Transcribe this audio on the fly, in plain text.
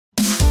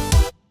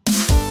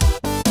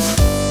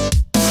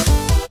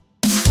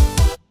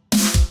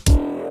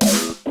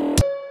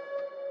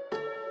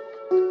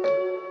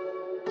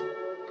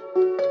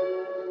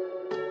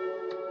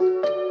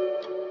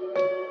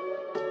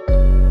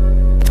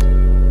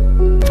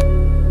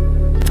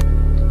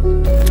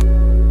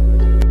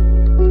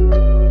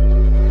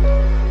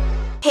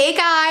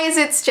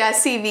it's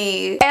Jessii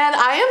Vee, and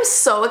I am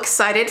so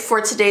excited for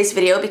today's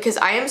video because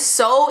I am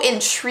so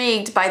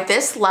intrigued by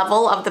this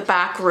level of the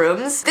back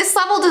rooms. This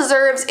level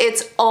deserves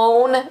its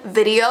own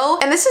video,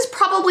 and this is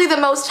probably the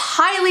most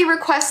highly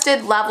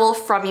requested level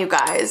from you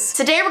guys.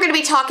 Today we're going to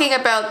be talking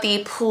about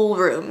the pool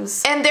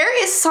rooms, and there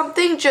is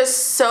something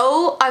just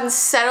so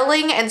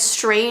unsettling and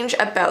strange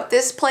about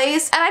this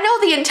place. And I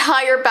know the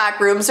entire back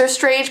rooms are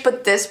strange,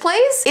 but this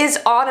place is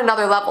on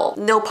another level,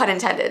 no pun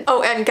intended.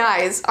 Oh, and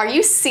guys, are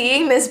you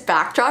seeing this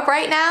backdrop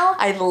right now?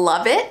 I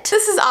love it.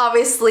 This is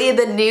obviously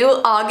the new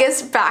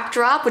August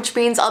backdrop, which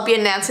means I'll be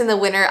announcing the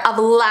winner of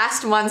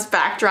last month's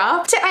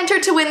backdrop. To enter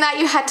to win that,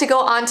 you had to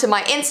go onto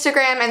my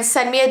Instagram and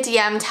send me a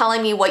DM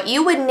telling me what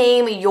you would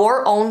name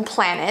your own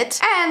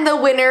planet. And the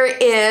winner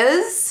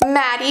is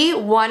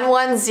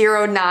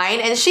Maddie1109,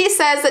 and she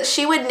says that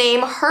she would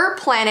name her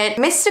planet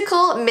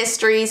Mystical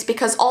Mysteries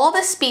because all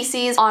the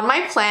species on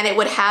my planet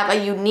would have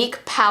a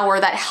unique power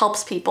that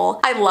helps people.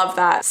 I love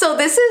that. So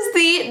this is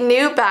the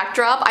new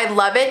backdrop. I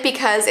love it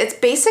because it's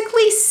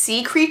basically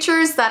sea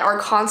creatures that are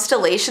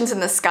constellations in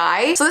the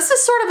sky. So this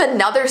is sort of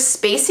another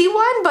spacey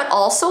one, but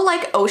also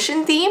like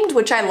ocean themed,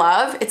 which I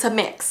love. It's a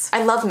mix.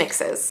 I love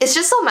mixes. It's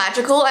just so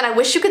magical, and I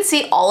wish you could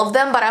see all of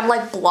them, but I'm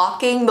like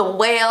blocking the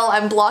whale.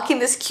 I'm blocking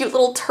this cute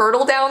little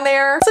turtle down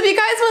there. So if you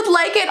guys would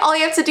like it, all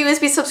you have to do is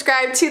be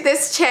subscribed to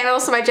this channel,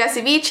 so my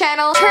Jessii Vee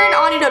channel, turn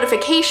on your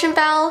notification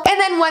bell, and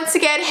then once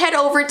again, head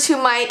over to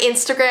my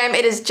Instagram.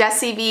 It is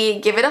Jessii Vee.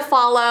 Give it a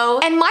follow.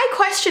 And my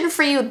question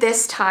for you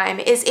this time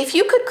is, if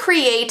you could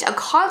create a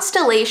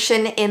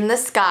constellation in the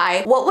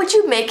sky, what would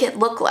you make it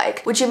look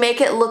like? Would you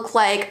make it look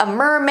like a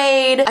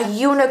mermaid, a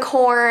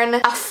unicorn,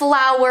 a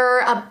flower,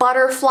 a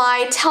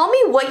butterfly? Tell me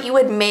what you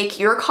would make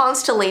your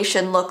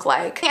constellation look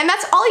like. And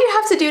that's all you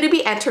have to do to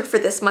be entered for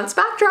this month's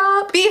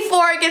backdrop.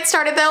 Before I get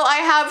started though, I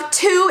have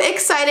two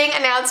exciting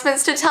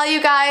announcements to tell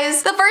you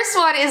guys. The first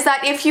one is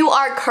that if you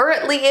are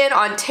currently in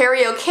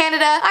Ontario,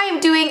 Canada, I am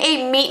doing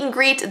a meet and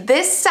greet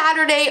this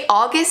Saturday,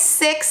 August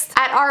 6th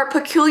at our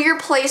Peculiar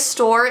Place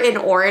store in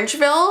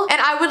Orangeville,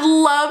 and I would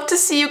love to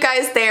see you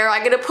guys there.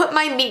 I'm gonna put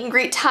my meet and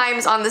greet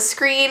times on the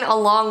screen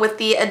along with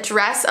the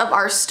address of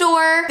our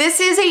store. This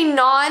is a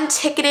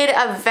non-ticketed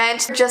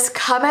event. Just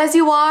come as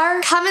you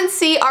are. Come and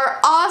see our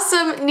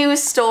awesome new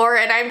store,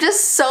 and I'm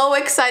just so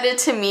excited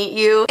to meet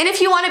you. And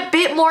if you want a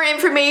bit more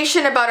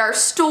information about our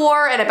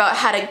store and about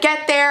how to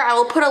get there, I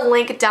will put a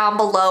link down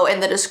below in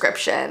the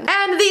description.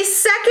 And the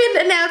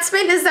second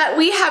announcement is that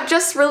we have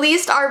just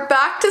released our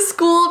back to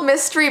school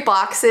mystery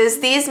boxes.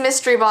 These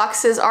mystery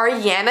boxes are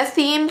YANA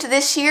themed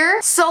this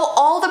year, so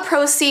all the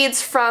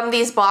proceeds from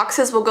these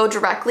boxes will go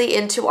directly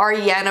into our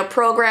YANA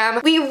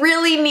program. We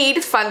really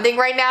need funding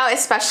right now,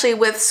 especially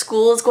with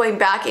schools going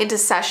back into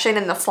session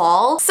in the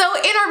fall. So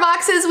in our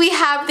boxes we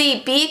have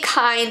the Be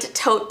Kind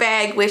tote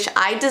bag, which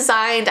I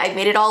designed. I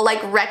made it all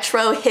like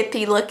retro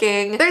hippie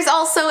looking. There's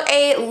also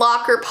a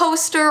locker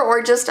poster,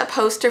 or just a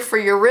poster for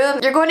your room.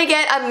 You're going to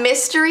get a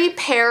mystery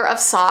pair of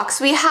socks.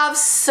 We have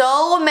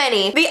so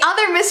many. The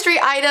other mystery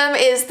item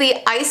is the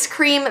ice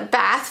cream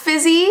bath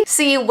fizzy,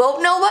 so you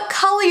won't know what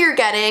color you're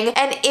getting,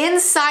 and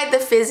inside the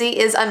fizzy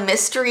is a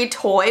mystery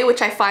toy,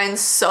 which I find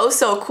so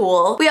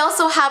cool. We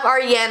also have our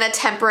YANA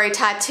temporary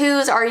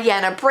tattoos, our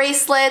YANA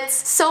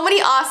bracelets, so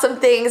many awesome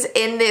things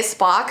in this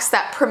box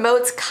that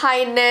promotes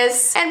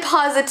kindness and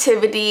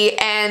positivity,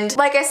 and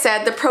like I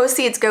said, the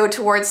proceeds go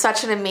towards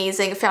such an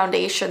amazing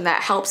foundation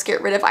that helps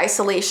get rid of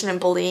isolation and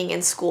bullying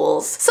in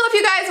schools. So if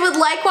you guys would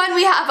like one,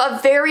 we have a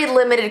very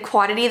limited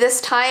quantity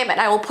this time, and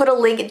I will put a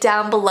link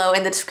down below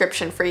in the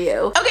description for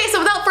you. Okay, so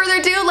without further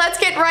ado, let's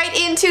get right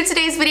into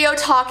today's video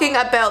talking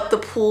about the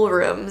pool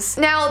rooms.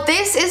 Now,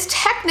 this is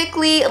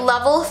technically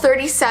level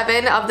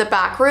 37 of the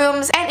back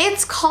rooms, and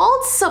it's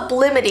called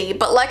Sublimity,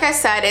 but like I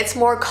said, it's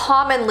more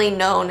commonly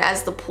known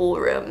as the pool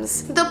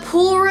rooms. The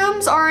pool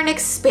rooms are an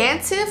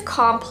expansive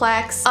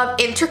complex of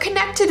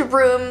interconnected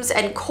rooms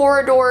and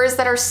corridors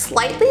that are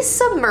slightly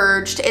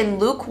submerged in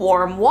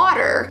lukewarm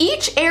water.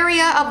 Each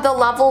area of the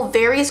level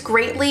varies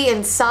greatly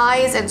in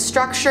size and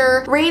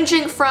structure,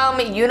 ranging from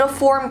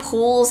uniform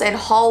pools and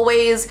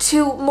hallways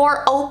to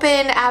more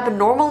open,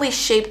 abnormally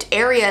shaped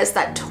areas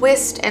that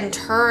twist and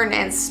turn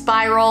and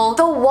spiral.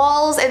 The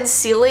walls and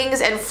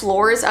ceilings and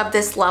floors of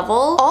this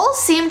level all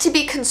seem to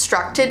be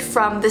constructed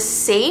from the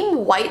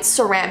same white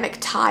ceramic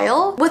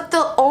tile, with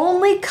the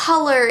only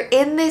color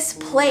in this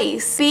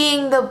place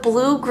being the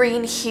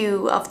blue-green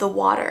hue of the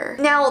water.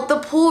 Now, the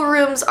pool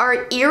rooms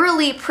are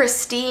eerily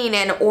pristine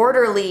and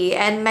orderly,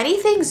 and many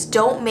things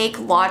don't make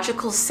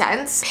logical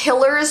sense.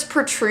 Pillars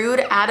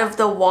protrude out of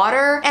the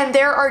water, and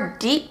there are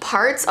deep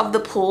parts of the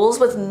pools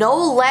with no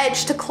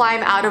ledge to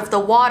climb out of the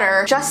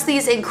water, just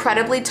these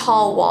incredibly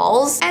tall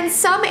walls. And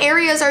some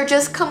areas are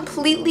just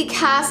completely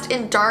cast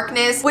in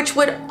darkness, which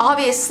would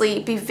obviously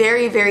be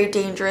very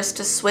dangerous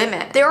to swim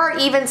in. There are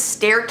even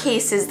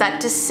staircases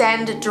that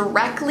descend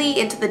directly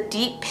into the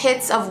deep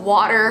pits of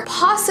water,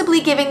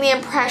 possibly giving the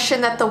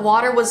impression that the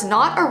water was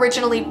not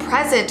originally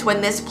present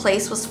when this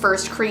place was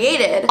first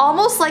created.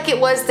 Almost like it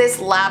was this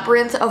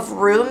labyrinth of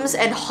rooms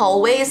and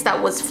hallways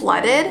that was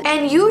flooded. And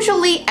And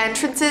usually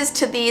entrances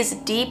to these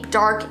deep,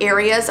 dark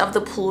areas of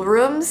the pool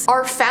rooms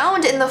are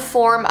found in the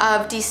form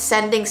of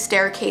descending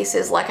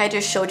staircases, like I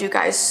just showed you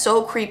guys.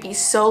 So creepy,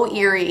 so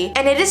eerie.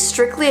 And it is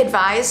strictly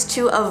advised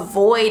to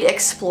avoid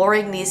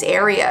exploring these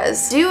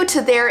areas due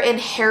to their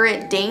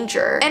inherent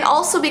danger, and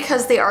also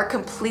because they are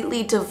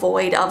completely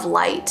devoid of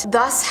light,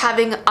 thus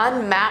having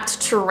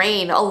unmapped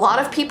terrain. A lot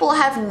of people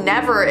have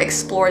never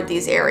explored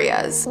these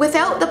areas.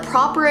 Without the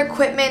proper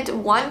equipment,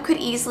 one could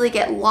easily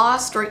get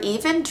lost or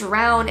even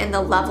drown in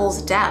the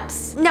level's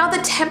depths. Now,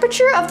 the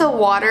temperature of the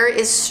water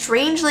is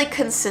strangely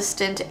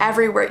consistent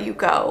everywhere you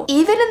go.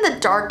 Even in the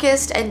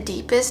darkest and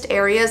deepest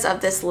areas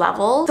of this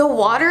level, the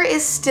water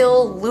is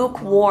still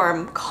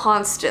lukewarm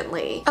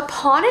constantly.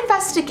 Upon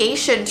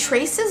investigation,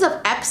 traces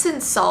of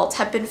Epsom salt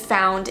have been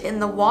found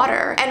in the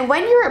water. And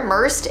when you're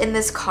immersed in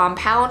this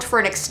compound for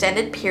an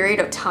extended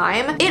period of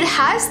time, it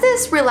has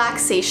this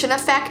relaxation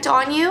effect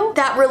on you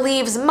that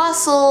relieves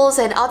muscles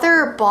and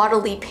other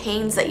bodily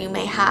pains that you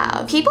may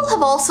have. People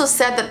have also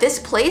said that this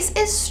place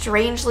is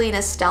strangely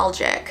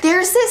nostalgic.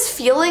 There's this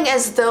feeling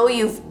as though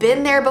you've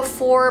been there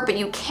before, but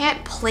you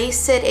can't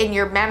place it in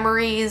your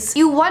memories.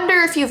 You wonder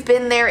if you've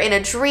been there in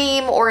a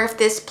dream or if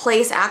this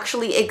place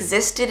actually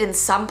existed in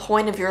some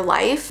point of your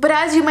life. But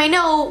as you may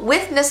know,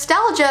 with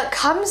nostalgia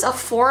comes a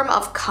form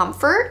of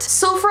comfort.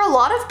 So for a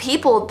lot of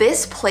people,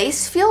 this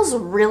place feels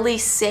really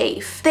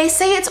safe. They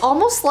say it's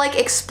almost like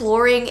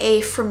exploring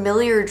a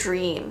familiar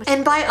dream.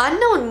 And by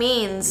unknown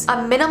means,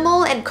 a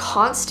minimal and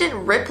constant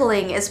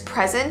rippling is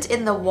present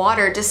in the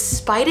water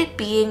despite it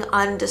being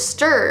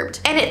undisturbed.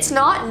 And it's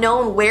not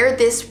known where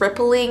this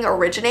rippling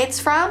originates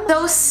from,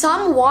 though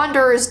some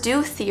wanderers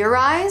do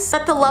theorize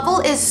that the level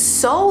is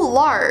so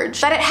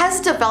large that it has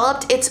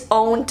developed its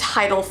own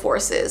tidal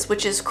forces,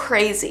 which is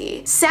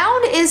crazy.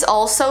 Sound is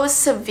also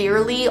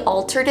severely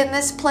altered in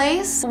this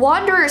place.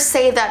 Wanderers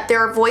say that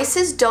their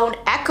voices don't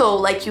echo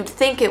like you'd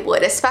think it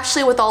would,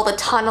 especially with all the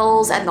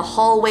tunnels and the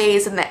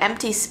hallways and the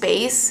empty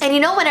space. And you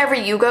know, whenever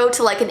you go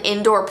to like an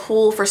indoor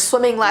pool for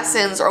swimming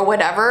lessons or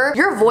whatever,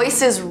 your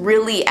voices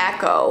really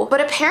echo.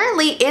 But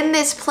apparently in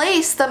this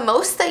place, the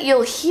most that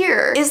you'll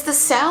hear is the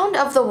sound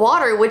of the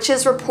water, which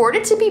is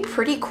reported to be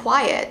pretty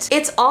quiet.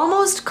 It's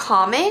almost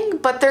calming,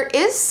 but there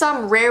is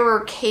some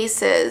rarer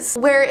cases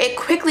where it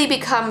quickly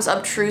becomes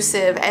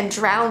obtrusive and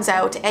drowns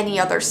out any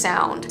other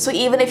sound. So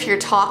even if you're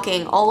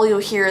talking, all you'll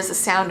hear is the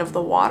sound of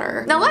the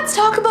water. Now let's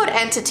talk about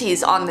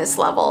entities on this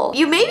level.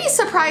 You may be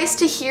surprised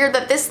to hear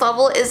that this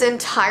level is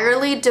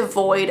entirely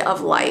devoid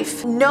of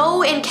life.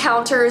 No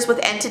encounters with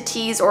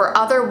entities or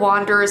other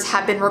wanderers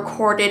have been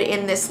recorded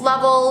in this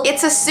level.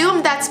 It's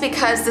assumed that's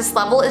because this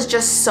level is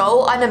just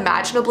so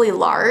unimaginably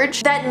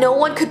large that no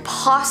one could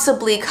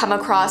possibly come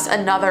across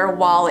another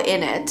while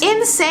in it.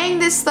 In saying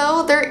this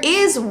though, there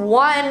is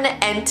one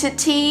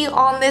entity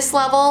on this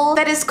level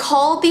that is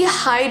called the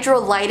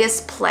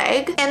hydrolytis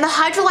plague. And the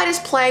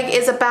hydrolytis plague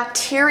is a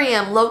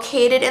bacterium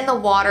located in the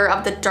water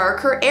of the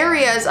darker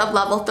areas of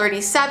level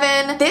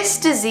 37. This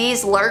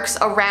disease lurks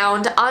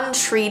around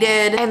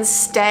untreated and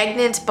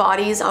stagnant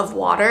bodies of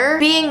water,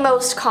 being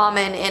most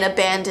common in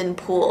abandoned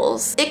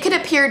pools. It can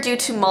appear due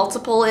to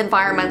multiple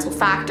environmental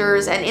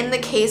factors, and in the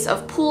case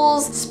of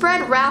pools,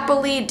 spread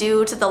rapidly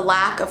due to the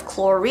lack of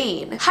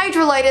chlorine.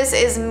 Hydrolytis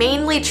is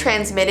mainly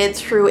transmitted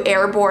through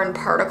airborne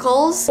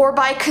particles or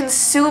by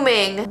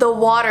consuming the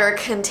water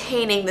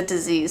containing the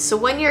disease. So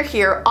when you're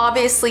here,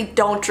 obviously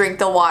don't drink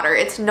the water.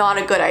 It's not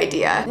a good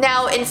idea.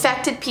 Now,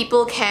 infected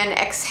people can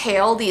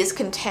exhale these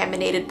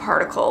contaminated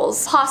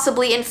particles,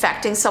 possibly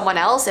infecting someone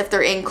else if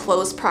they're in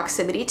close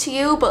proximity to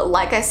you. But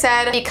like I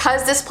said,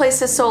 because this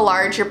place is so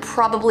large, you're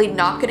probably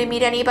not going to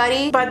meet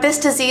anybody. But this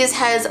disease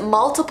has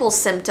multiple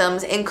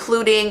symptoms,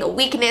 including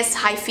weakness,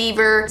 high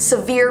fever,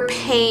 severe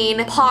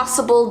pain,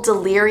 possible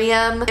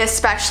delirium,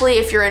 especially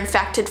if you're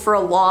infected for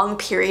a long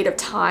period of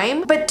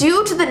time. But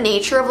due to the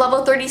nature of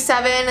level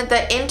 37,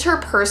 the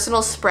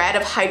interpersonal spread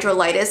of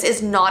hydrolytis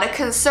is not a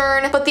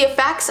concern, but the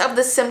effects of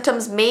the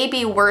symptoms may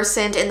be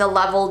worsened in the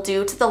level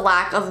due to the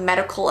lack of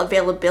medical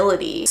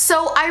availability.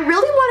 So I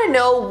really want to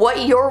know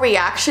what your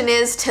reaction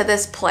is to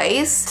this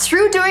place.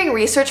 Through doing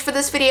research for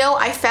this video,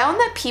 I found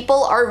that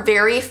people are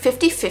very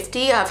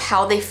 50-50 of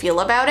how they feel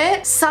about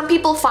it. Some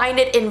people find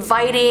it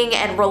inviting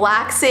and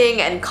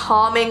relaxing and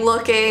calming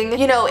looking.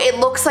 You know, it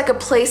looks like a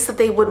place that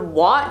they would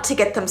want to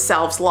get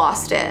themselves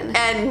lost in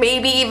and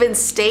maybe even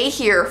stay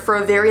here for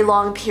a very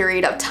long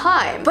period of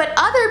time. But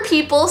other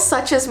people,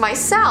 such as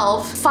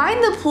myself,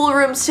 find the pool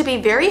rooms to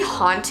be very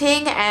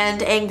haunting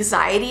and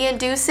anxiety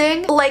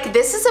inducing. Like,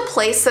 this is a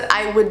place that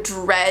I would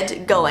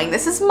dread going.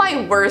 This is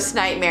my worst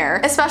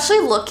nightmare, especially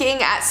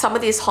looking at some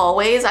of these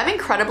hallways. I'm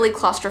incredibly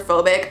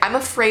claustrophobic. I'm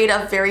afraid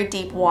of very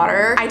deep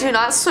water. I do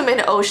not swim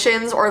in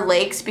oceans or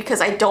lakes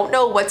because I don't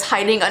know what's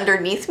hiding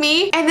underneath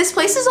me. And this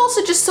place is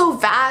also just so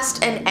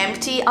vast and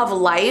empty of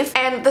life,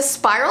 and the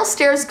spiral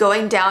stairs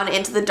going down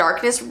into the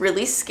darkness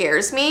really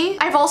scares me.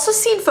 I've also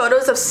seen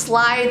photos of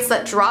slides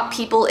that drop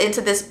people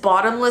into this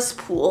bottomless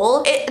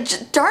pool.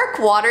 Dark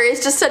water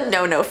is just a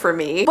no-no for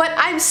me. But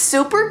I'm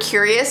super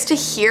curious to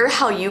hear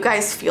how you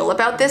guys feel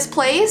about this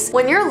place.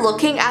 When you're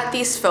looking at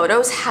these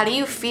photos, how do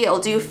you feel?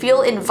 Do you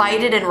feel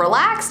invited and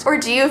relaxed, or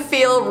do you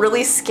feel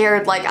really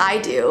scared like I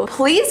do?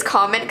 Please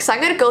comment, because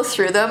I'm gonna go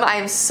through them. I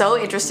am so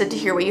interested to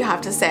hear what you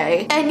have to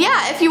say. And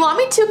yeah, if you want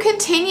me to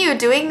continue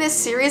doing this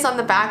series on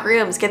the back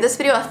rooms, give this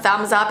video a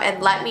thumbs up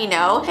and let me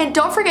know. And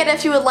don't forget,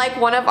 if you would like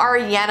one of our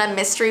YANA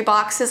mystery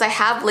boxes, I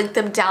have linked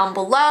them down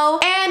below.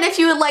 And if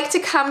you would like to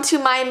come to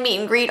my meet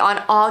and greet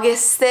on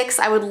August 6th,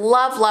 I would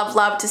love, love,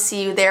 love to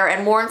see you there,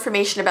 and more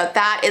information about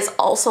that is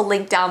also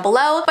linked down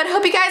below. But I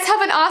hope you guys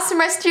have an awesome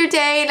rest of your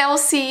day, and I will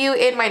see you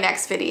in my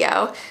next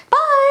video.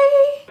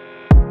 Bye!